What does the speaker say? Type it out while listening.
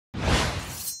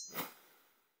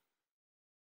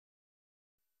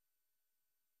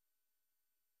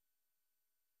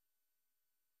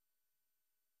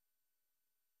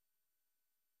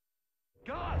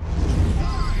God!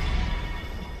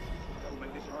 Don't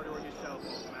make this harder on yourself,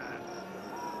 old man.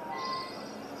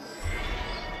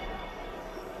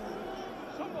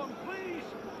 Someone, please!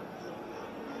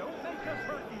 Don't make us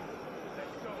hurt you.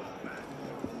 Let's go, old man.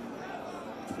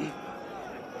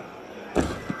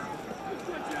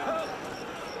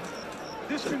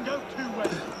 This can go two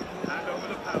ways. Hand over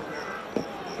the powder.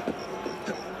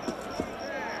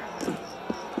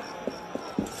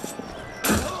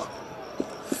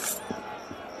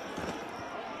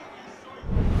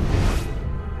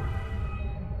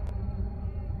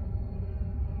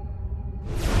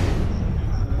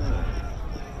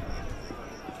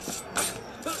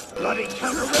 Bloody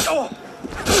counter. Oh!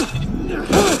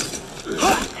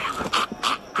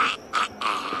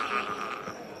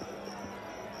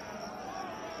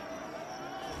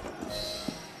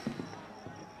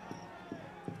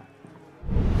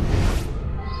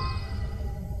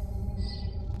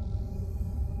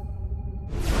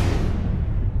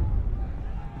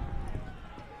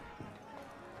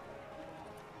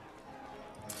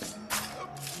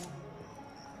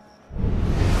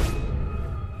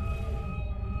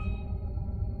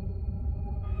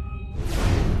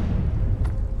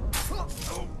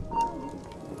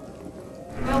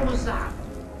 What was that?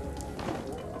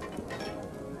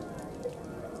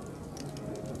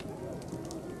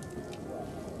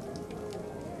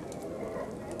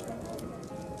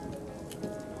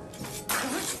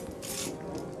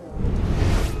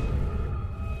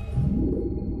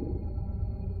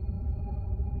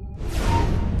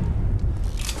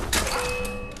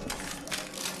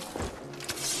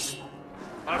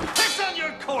 I'll piss on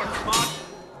your corpse, man!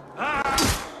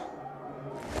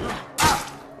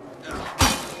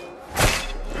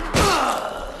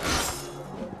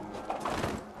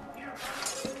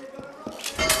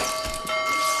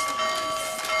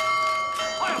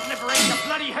 I'll never eat a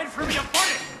bloody head from your body!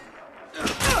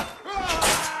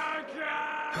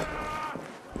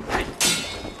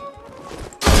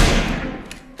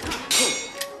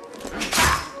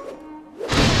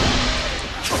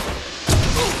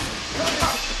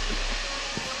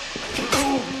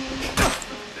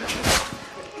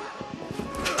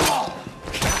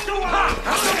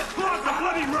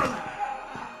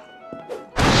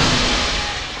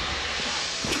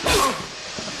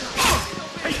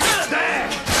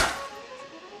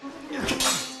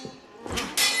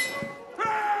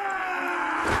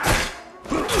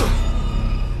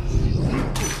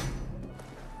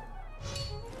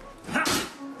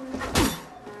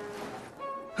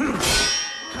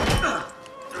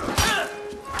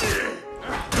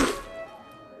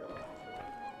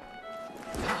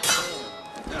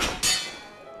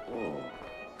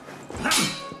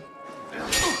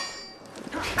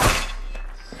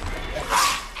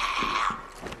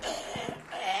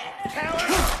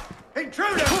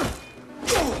 Intruder!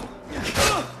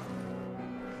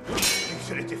 You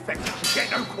should have defected. You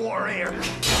get no quarter here.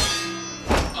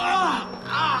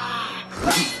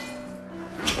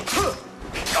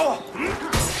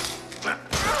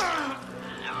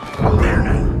 There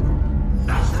now.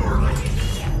 That's more like it.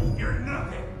 You're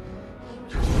nothing.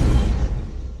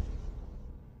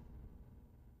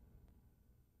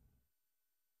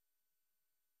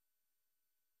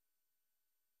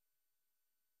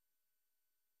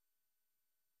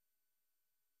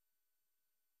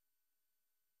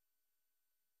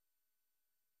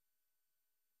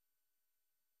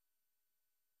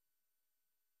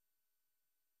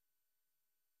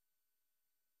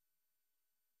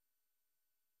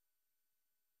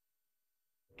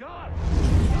 God!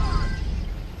 God!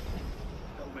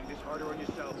 Don't make this harder on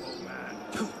yourself, old man.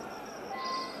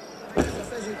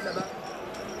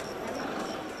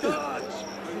 God!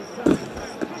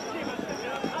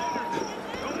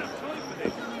 Don't have time for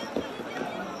this.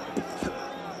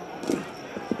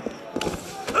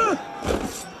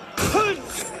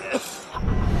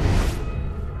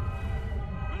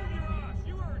 Move your ass,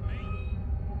 you heard me.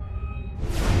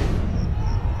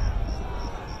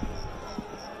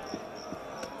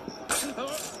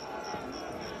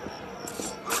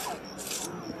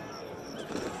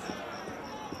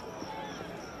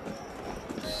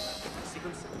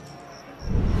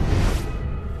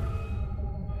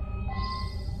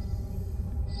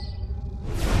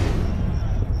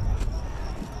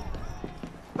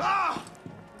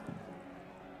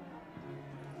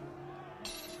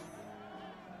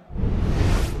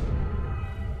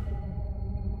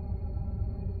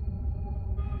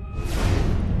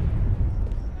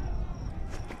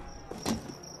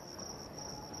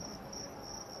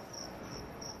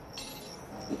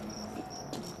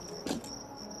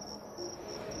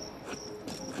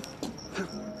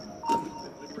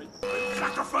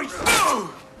 Sacrifice!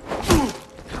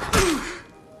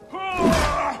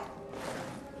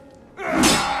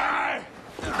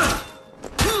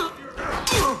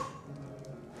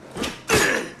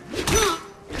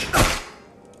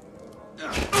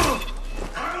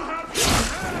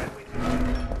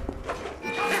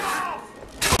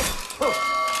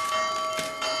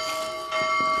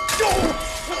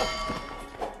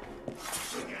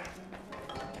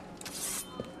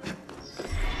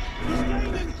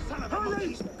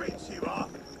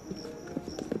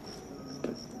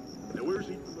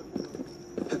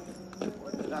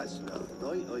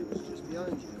 Right, I was just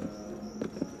behind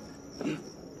you.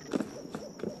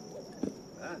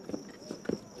 Ah,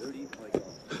 dirty python.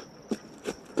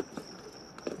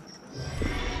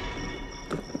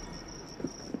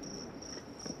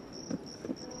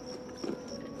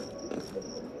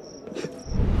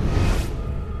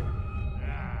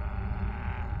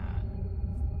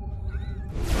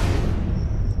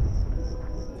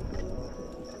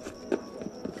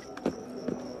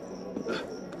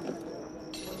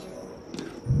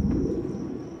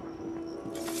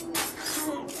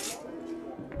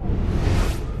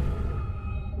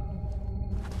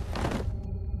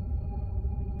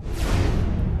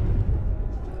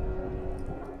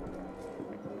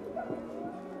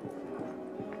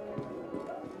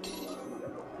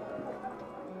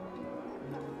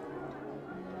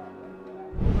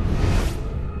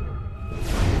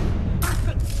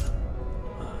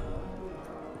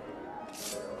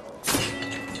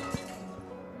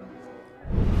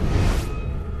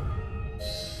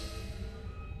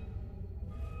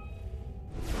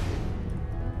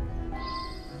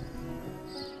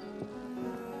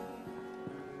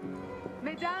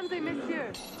 Mesdames et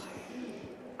messieurs,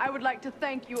 I would like to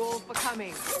thank you all for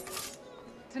coming.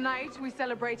 Tonight, we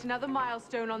celebrate another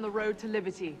milestone on the road to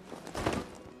liberty.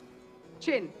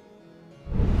 Chin.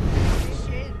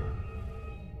 Chin.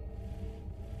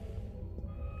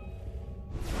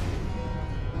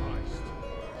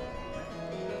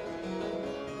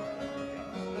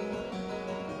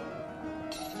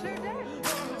 Sure did.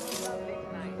 Lovely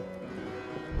tonight.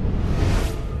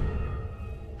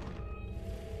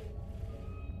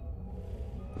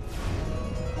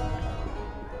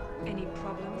 Any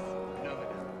problems? No,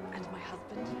 madame. And my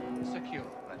husband? Secure,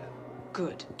 madame.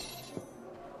 Good.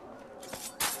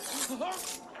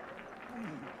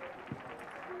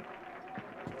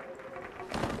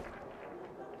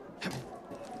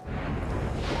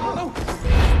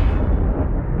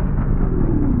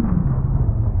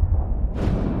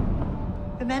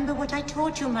 Remember what I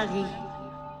taught you, Marie?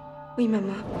 Oui,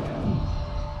 Mama.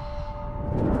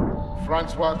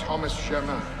 Francois Thomas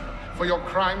Chemin, for your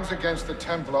crimes against the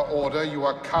Templar Order, you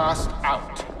are cast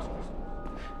out.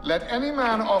 Let any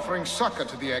man offering succor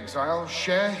to the exile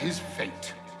share his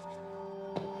fate.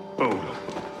 Fool.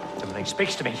 Something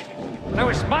speaks to me. No,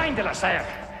 it's mine, de la Serre!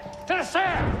 De la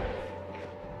Serre!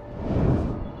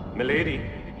 Milady,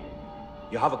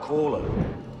 you have a caller.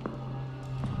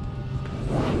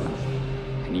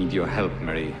 I need your help,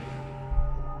 Marie.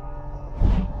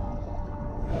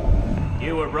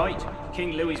 You were right.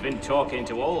 King Louis's been talking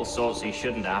to all sorts he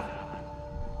shouldn't have.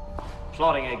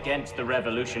 Plotting against the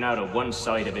revolution out of one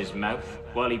side of his mouth,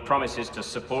 while he promises to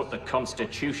support the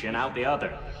Constitution out the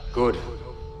other. Good.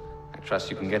 I trust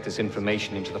you can get this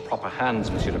information into the proper hands,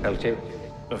 Monsieur le Pelletier.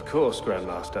 Of course, Grand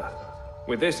Master.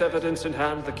 With this evidence in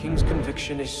hand, the King's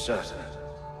conviction is certain.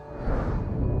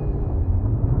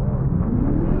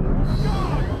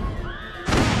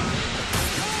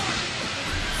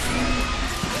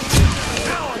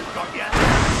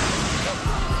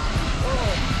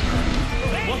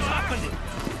 What's happening?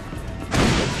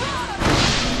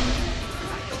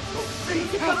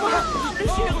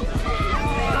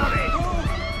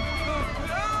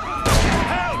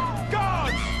 Help!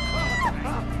 Guards!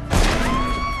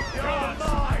 You're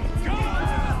mine!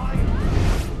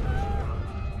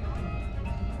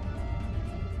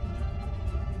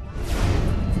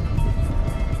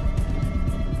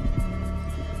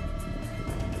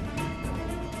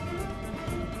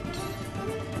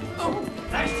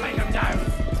 Let's take him down!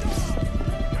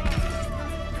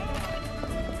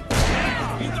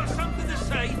 You got something to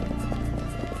say?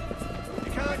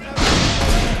 You can't have...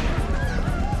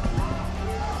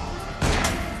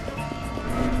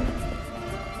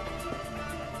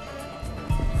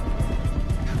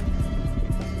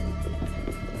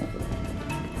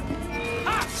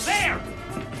 Ah, there!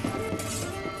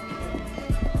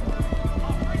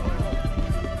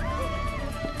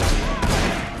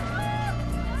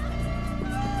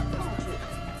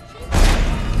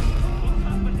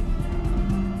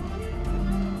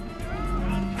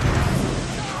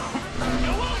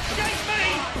 You won't shake me!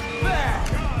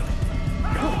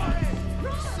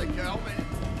 Sick helmet!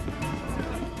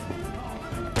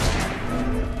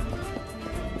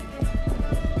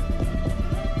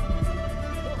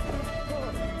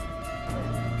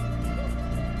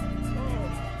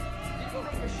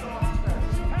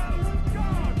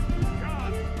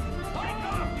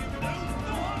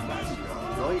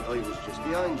 Right, I was just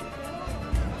behind you.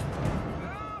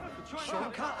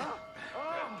 Shortcut!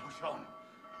 Push on.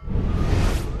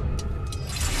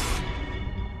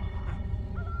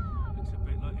 Looks a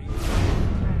bit like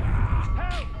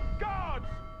Help! Guards!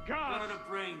 Guards! Blood of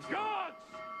brains. Guards!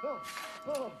 Help!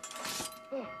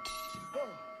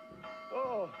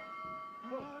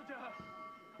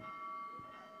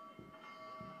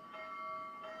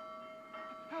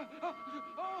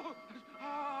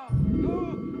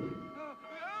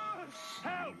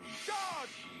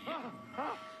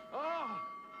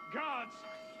 Guards!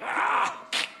 Guards!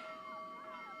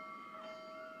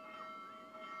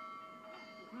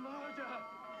 Murder!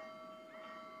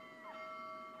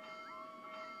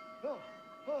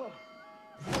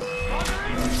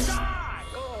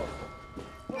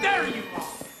 There you are!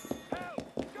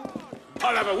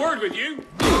 I'll have a word with you!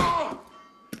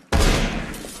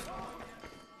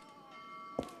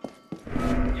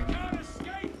 You can't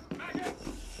escape, maggot!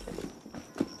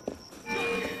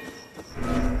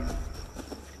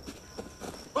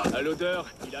 À l'odeur,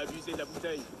 il a abusé de la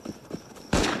bouteille.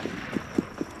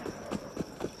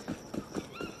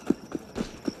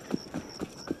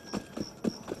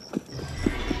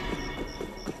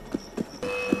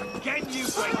 Can you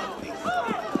wait?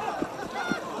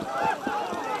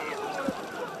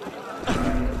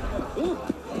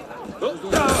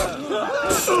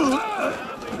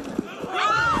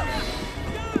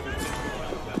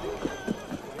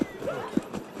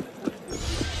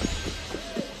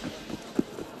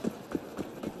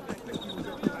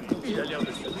 Il a l'air de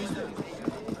s'amuser.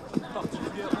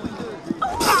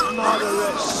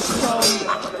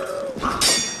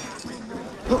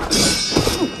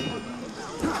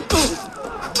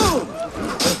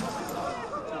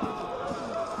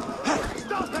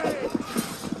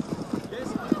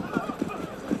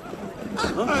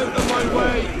 Out of my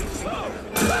way!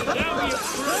 Now you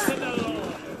prisoner!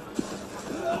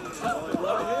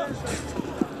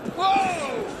 Whoa!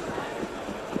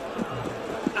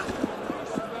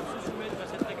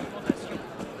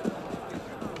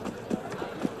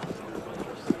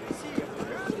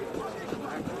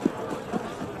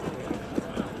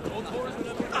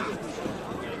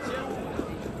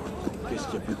 Qu'est-ce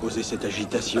qui a pu causer cette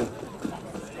agitation?